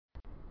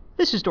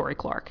This is Dorie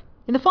Clark.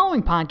 In the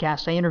following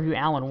podcast, I interview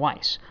Alan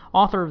Weiss,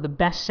 author of the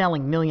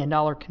best-selling $1 Million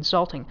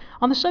Consulting,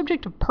 on the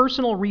subject of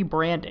personal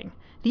rebranding.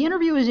 The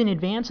interview is in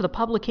advance of the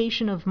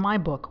publication of my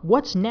book,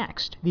 What's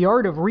Next? The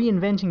Art of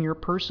Reinventing Your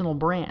Personal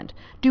Brand,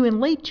 due in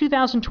late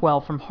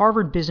 2012 from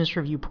Harvard Business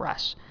Review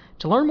Press.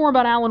 To learn more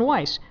about Alan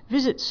Weiss,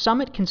 visit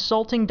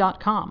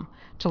summitconsulting.com.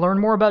 To learn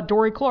more about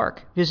Dorie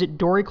Clark, visit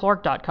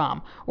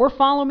dorieclark.com or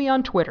follow me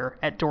on Twitter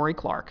at Dorie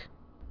Clark.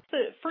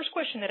 The first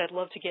question that I'd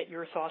love to get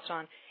your thoughts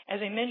on, as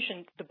I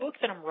mentioned, the book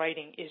that I'm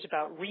writing is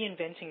about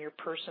reinventing your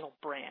personal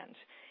brand.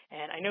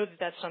 And I know that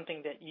that's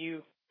something that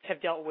you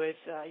have dealt with.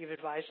 You've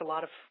advised a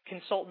lot of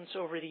consultants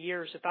over the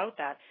years about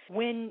that.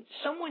 When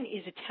someone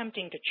is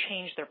attempting to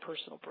change their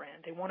personal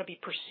brand, they want to be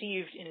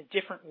perceived in a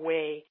different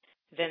way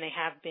than they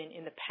have been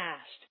in the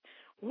past.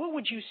 What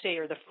would you say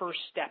are the first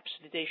steps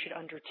that they should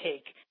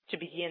undertake to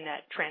begin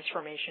that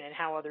transformation and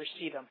how others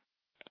see them?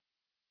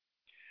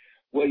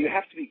 Well, you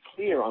have to be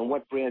clear on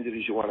what brand it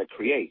is you want to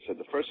create. So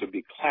the first would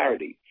be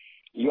clarity.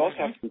 You also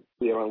have to be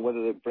clear on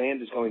whether the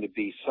brand is going to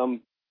be some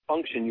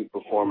function you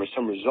perform or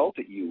some result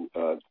that you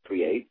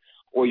create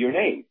or your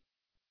name.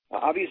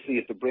 Obviously,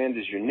 if the brand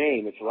is your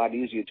name, it's a lot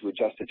easier to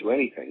adjust it to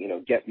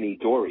anything, get me,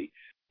 Dorie.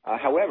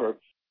 However,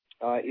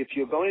 if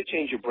you're going to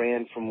change your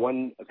brand from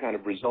one kind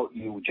of result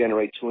you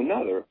generate to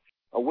another,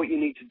 what you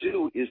need to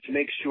do is to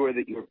make sure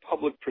that your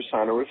public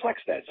persona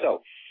reflects that.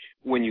 So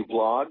when you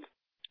blog,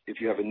 if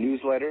you have a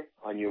newsletter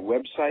on your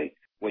website,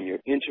 when you're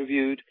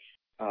interviewed,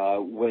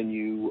 when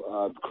you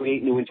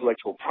create new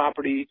intellectual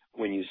property,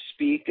 when you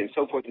speak, and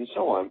so forth and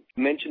so on,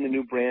 mention the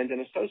new brand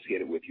and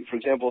associate it with you. For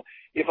example,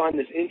 if on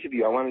this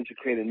interview I wanted to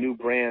create a new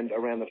brand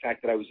around the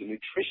fact that I was a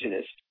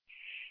nutritionist,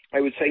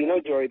 I would say,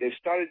 Dorie, they've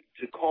started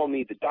to call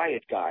me the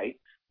diet guy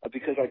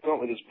because I come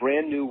up with this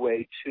brand new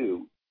way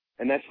too,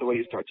 and that's the way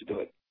you start to do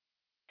it.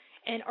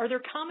 And are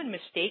there common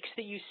mistakes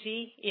that you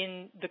see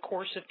in the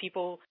course of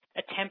people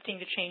attempting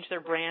to change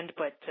their brand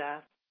but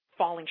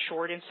falling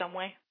short in some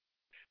way?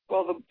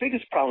 Well, the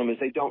biggest problem is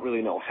they don't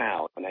really know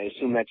how, and I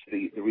assume that's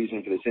the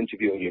reason for this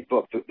interview in your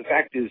book. The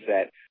fact is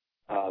that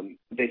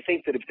they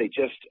think that if they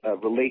just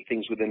relate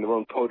things within their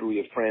own coterie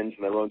of friends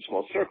and their own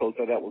small circles,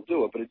 that will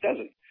do it, but it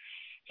doesn't.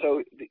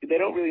 So they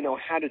don't really know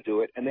how to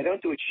do it, and they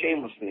don't do it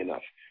shamelessly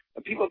enough.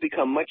 People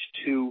become much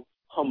too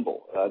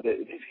humble. They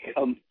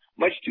become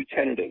much too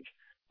tentative,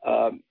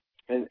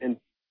 and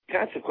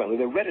consequently,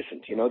 they're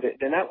reticent.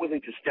 They're not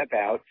willing to step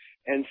out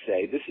and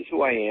say, this is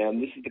who I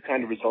am, this is the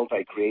kind of result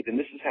I create, and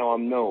this is how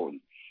I'm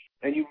known.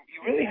 And you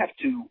really have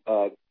to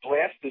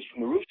blast this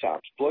from the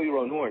rooftops, blow your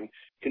own horn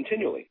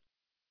continually.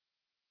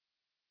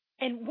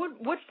 And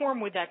what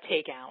form would that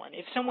take, Alan?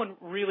 If someone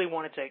really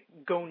wanted to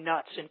go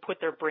nuts and put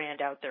their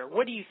brand out there,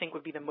 what do you think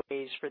would be the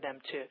ways for them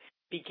to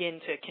begin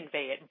to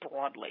convey it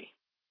broadly?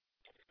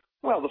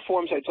 Well, the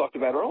forms I talked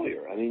about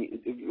earlier. I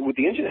mean, with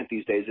the Internet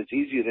these days, it's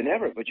easier than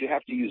ever, but you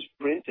have to use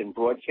print and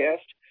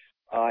broadcast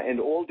and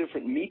all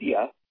different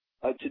media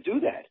to do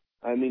that.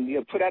 I mean,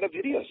 put out a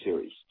video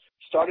series,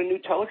 start a new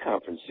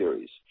teleconference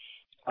series,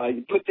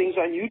 put things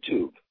on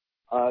YouTube,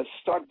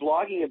 start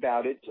blogging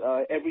about it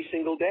every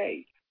single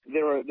day.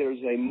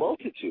 There's a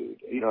multitude,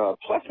 a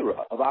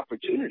plethora of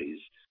opportunities,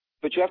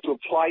 but you have to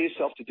apply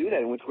yourself to do that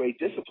and with great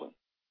discipline.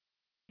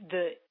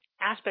 The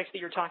aspects that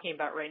you're talking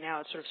about right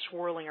now, it's sort of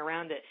swirling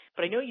around it,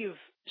 but I know you've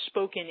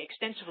spoken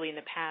extensively in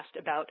the past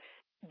about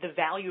the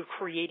value of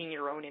creating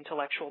your own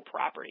intellectual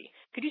property.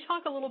 Could you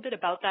talk a little bit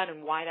about that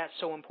and why that's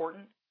so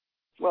important?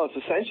 Well, it's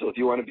essential if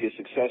you want to be a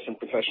success in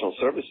professional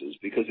services,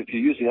 because if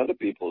you're using other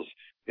people's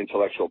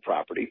intellectual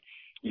property,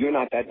 you're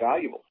not that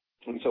valuable.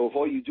 And so if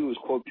all you do is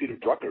quote Peter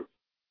Drucker,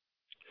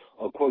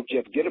 or quote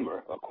Jeff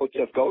Gitomer, or quote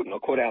Seth Godin, or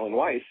quote Alan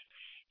Weiss,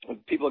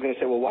 people are going to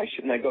say, well, why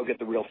shouldn't I go get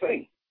the real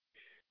thing?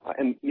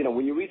 And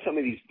when you read some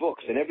of these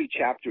books, and every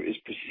chapter is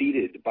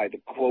preceded by the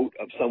quote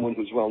of someone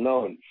who's well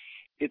known,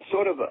 it's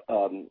sort of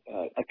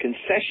a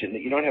concession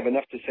that you don't have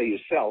enough to say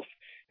yourself,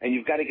 and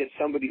you've got to get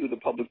somebody who the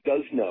public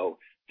does know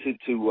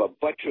to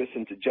buttress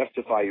and to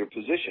justify your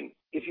position.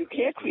 If you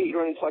can't create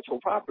your own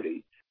intellectual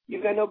property,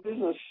 you've got no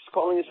business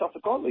calling yourself a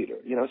thought leader.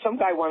 Some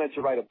guy wanted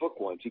to write a book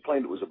once. He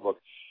claimed it was a book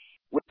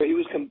where he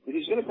was going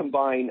to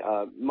combine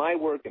my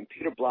work and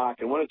Peter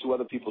Block and one or two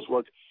other people's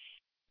work,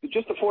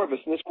 just the four of us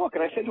in this book.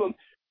 And I said to him,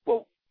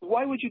 well,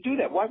 why would you do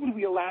that? Why would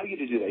we allow you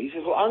to do that? He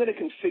says, well, I'm going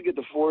to configure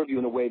the four of you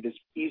in a way that's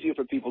easier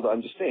for people to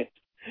understand.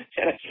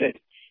 And I said,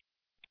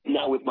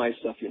 not with my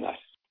stuff, you're not.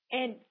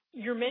 And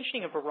you're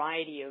mentioning a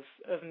variety of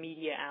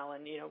media,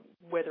 Alan,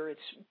 whether it's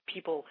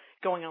people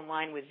going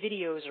online with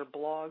videos or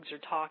blogs or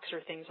talks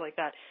or things like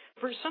that.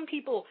 For some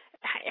people,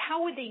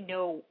 how would they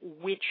know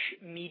which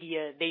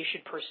media they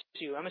should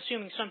pursue? I'm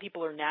assuming some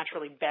people are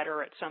naturally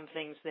better at some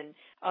things than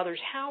others.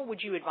 How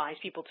would you advise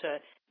people to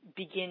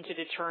begin to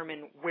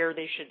determine where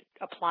they should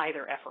apply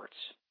their efforts?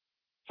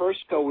 First,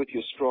 go with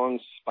your strong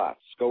spots.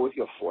 Go with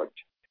your forte.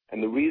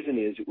 And the reason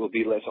is it will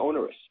be less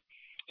onerous.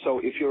 So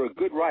if you're a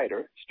good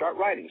writer, start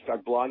writing,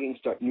 start blogging,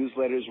 start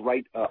newsletters,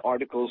 write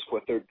articles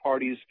for third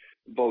parties,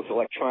 both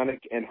electronic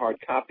and hard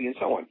copy and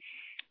so on.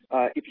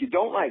 If you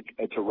don't like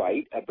to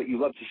write, but you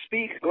love to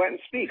speak, go out and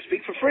speak.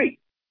 Speak for free.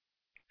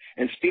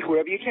 And speak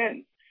wherever you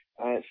can.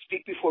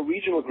 Speak before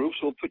regional groups.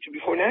 We'll put you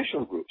before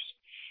national groups.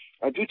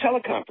 Do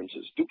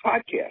teleconferences. Do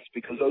podcasts,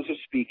 because those are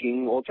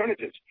speaking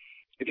alternatives.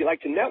 If you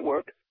like to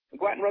network,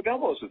 go out and rub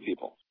elbows with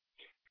people.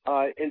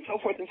 And so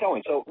forth and so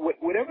on. So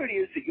whatever it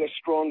is that you're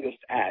strongest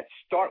at,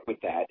 start with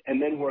that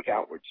and then work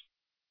outwards.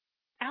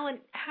 Alan,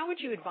 how would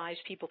you advise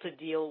people to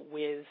deal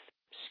with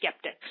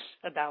skeptics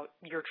about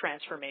your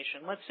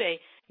transformation? Let's say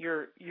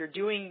you're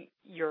doing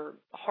your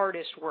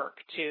hardest work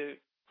to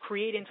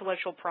create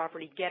intellectual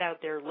property, get out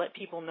there, let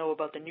people know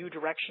about the new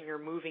direction you're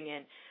moving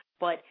in.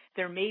 But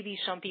there may be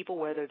some people,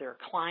 whether they're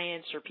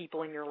clients or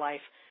people in your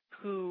life,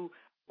 who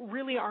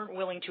really aren't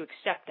willing to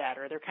accept that,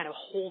 or they're kind of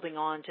holding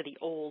on to the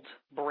old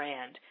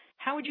brand.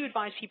 How would you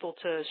advise people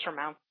to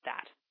surmount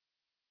that?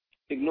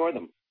 Ignore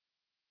them.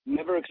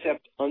 Never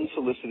accept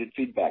unsolicited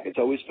feedback. It's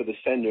always for the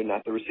sender,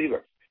 not the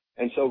receiver.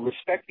 And so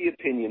respect the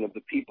opinion of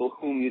the people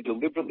whom you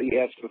deliberately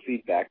ask for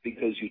feedback,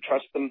 because you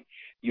trust them,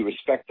 you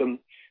respect them.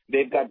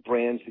 They've got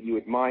brands that you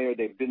admire.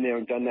 They've been there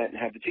and done that and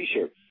have the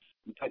T-shirt.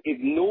 But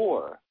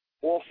ignore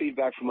all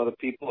feedback from other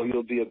people, or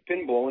you'll be a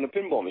pinball in a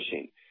pinball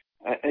machine.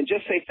 And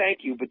just say thank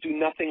you, but do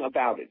nothing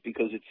about it,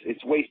 because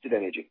it's wasted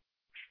energy.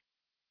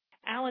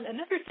 Alan,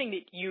 another thing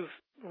that you've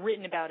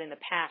written about in the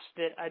past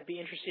that I'd be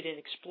interested in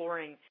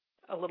exploring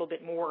a little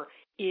bit more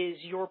is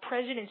your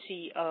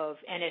presidency of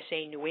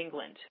NSA New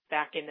England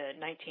back in the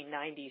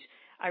 1990s.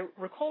 I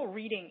recall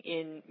reading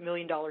in $1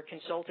 Million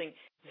Consulting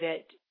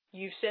that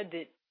you said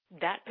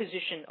that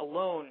position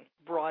alone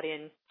brought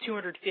in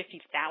 $250,000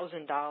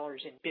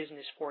 in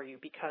business for you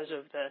because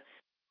of the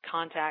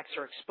contacts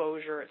or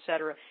exposure, et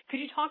cetera. Could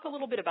you talk a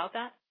little bit about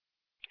that?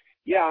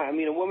 Yeah, I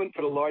mean, a woman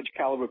put a large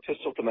caliber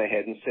pistol to my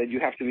head and said, you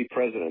have to be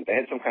president. They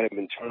had some kind of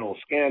internal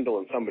scandal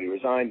and somebody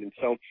resigned, and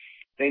so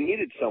they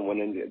needed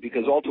someone, and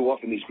because all too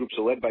often these groups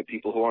are led by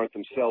people who aren't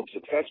themselves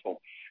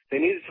successful. They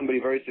needed somebody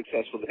very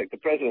successful to take the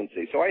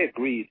presidency. So I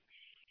agreed,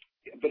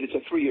 but it's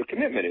a 3-year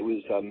commitment. It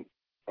was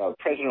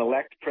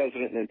president-elect,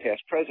 president, and then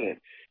past president.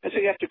 And so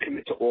you have to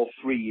commit to all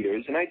 3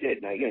 years, and I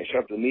did. And I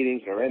showed up to the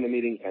meetings, and I ran the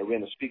meetings, and I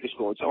ran the speaker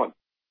school, and so on.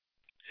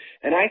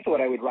 And I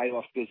thought I would write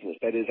off business.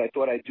 That is, I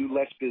thought I'd do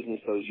less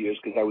business those years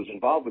because I was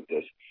involved with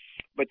this.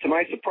 But to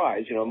my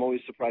surprise, I'm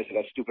always surprised at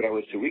how stupid I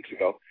was 2 weeks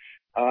ago,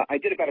 I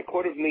did about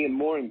 $250,000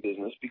 more in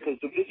business because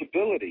the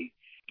visibility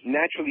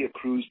naturally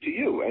accrues to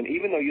you. And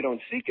even though you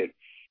don't seek it,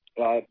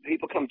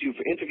 people come to you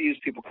for interviews,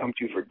 people come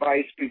to you for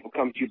advice, people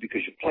come to you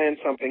because you plan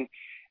something,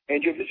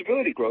 and your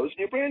visibility grows and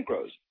your brand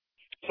grows.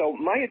 So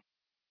my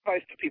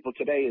advice to people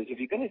today is, if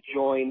you're going to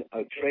join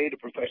a trade or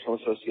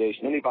professional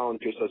association, any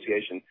volunteer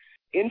association,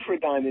 in for a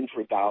dime, in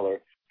for a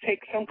dollar, take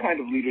some kind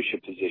of leadership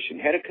position,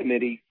 head a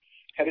committee,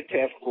 head a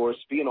task force,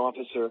 be an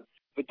officer,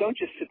 but don't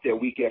just sit there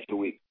week after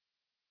week.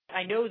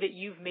 I know that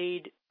you've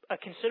made a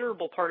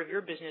considerable part of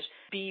your business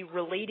be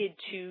related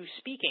to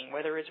speaking,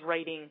 whether it's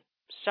writing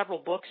several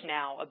books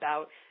now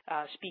about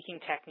speaking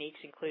techniques,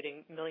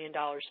 including $1 Million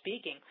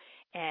Speaking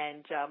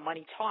and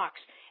Money Talks,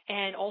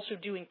 and also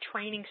doing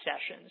training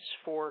sessions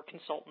for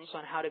consultants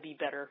on how to be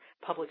better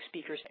public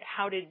speakers.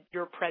 How did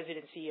your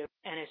presidency of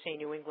NSA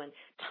New England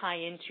tie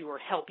into or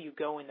help you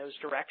go in those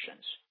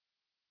directions?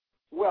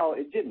 Well,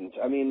 it didn't.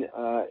 I mean,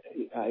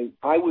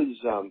 I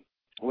was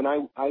when I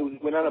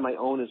went out on my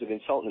own as a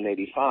consultant in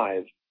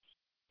 '85.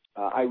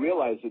 I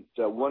realized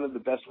that one of the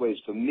best ways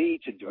for me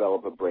to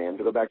develop a brand,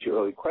 to go back to your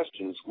early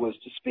questions, was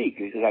to speak,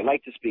 because I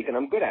like to speak and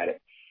I'm good at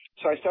it.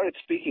 So I started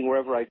speaking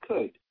wherever I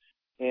could.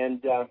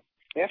 And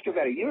after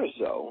about a year or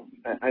so,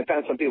 I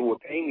found some people were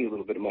paying me a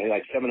little bit of money,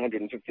 like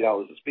 $750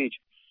 a speech.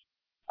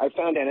 I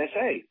found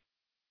NSA,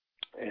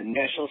 and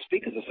National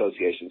Speakers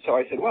Association. So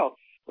I said, well,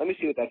 let me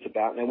see what that's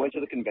about. And I went to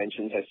the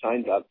conventions, I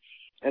signed up,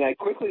 and I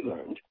quickly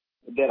learned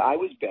that I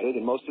was better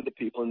than most of the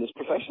people in this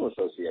professional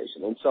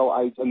association. And so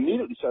I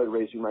immediately started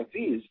raising my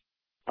fees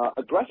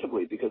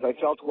aggressively, because I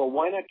felt, well,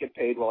 why not get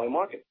paid while I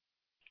market?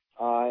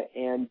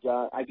 And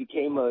I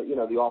became,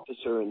 the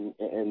officer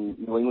in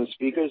New England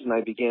Speakers, and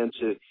I began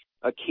to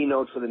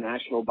keynote for the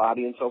national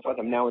body and so forth.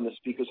 I'm now in the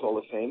Speakers Hall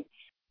of Fame.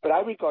 But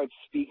I regard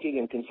speaking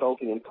and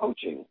consulting and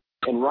coaching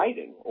and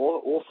writing,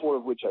 all 4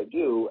 of which I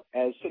do,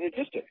 as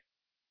synergistic.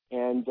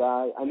 And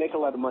I make a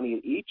lot of money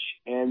at each,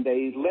 and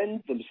they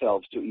lend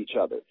themselves to each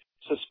other.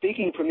 So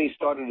speaking for me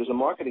started as a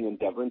marketing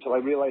endeavor until I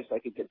realized I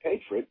could get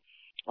paid for it.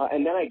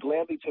 And then I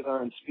gladly took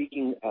on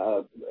speaking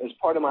as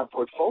part of my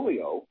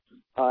portfolio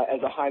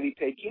as a highly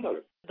paid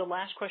keynoter. The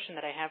last question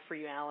that I have for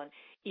you, Alan,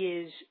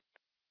 is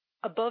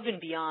above and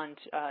beyond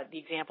the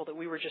example that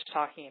we were just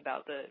talking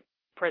about, the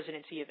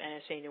presidency of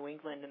NSA New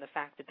England and the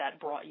fact that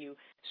that brought you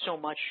so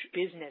much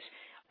business.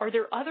 Are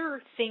there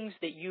other things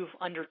that you've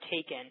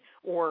undertaken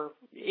or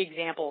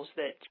examples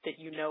that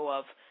you know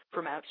of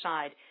from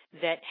outside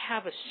that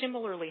have a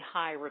similarly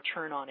high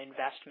return on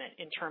investment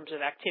in terms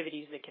of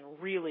activities that can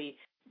really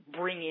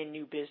bring in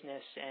new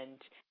business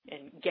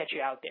and get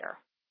you out there?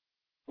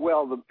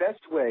 Well, the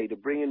best way to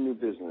bring in new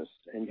business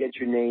and get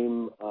your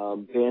name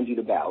bandied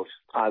about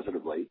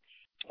positively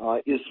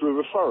is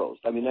through referrals.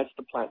 I mean, that's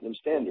the platinum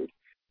standard.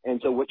 And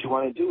so what you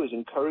want to do is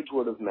encourage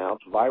word of mouth,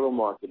 viral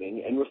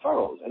marketing, and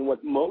referrals. And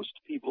what most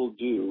people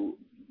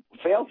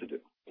fail to do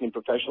in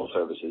professional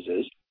services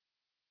is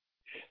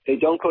they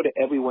don't go to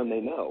everyone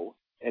they know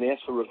and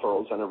ask for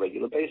referrals on a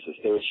regular basis.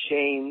 They're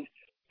ashamed.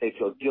 They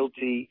feel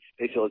guilty.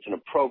 They feel it's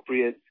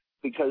inappropriate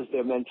because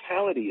their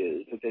mentality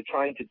is that they're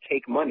trying to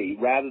take money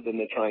rather than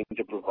they're trying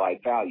to provide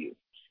value.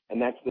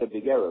 And that's their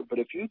big error. But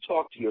if you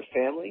talk to your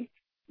family,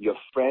 your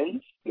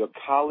friends, your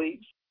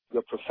colleagues,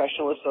 your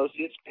professional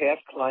associates,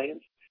 past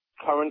clients,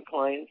 current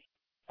clients,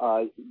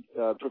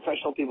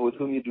 professional people with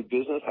whom you do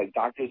business, like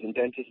doctors and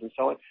dentists and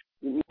so on,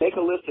 you make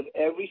a list of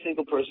every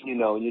single person you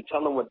know, and you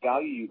tell them what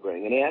value you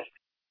bring and ask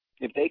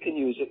if they can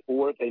use it,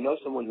 or if they know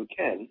someone who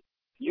can,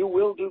 you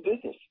will do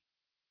business.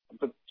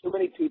 But too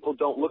many people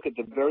don't look at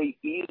the very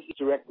easy,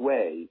 direct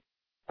way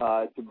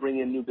to bring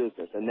in new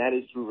business, and that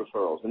is through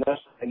referrals. And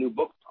that's a new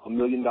book called $1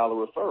 Million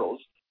Referrals,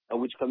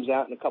 which comes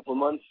out in a couple of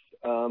months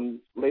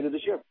later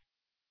this year.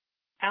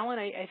 Alan,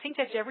 I think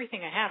that's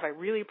everything I have. I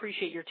really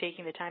appreciate your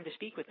taking the time to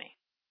speak with me.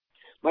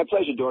 My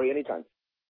pleasure, Dorie. Anytime.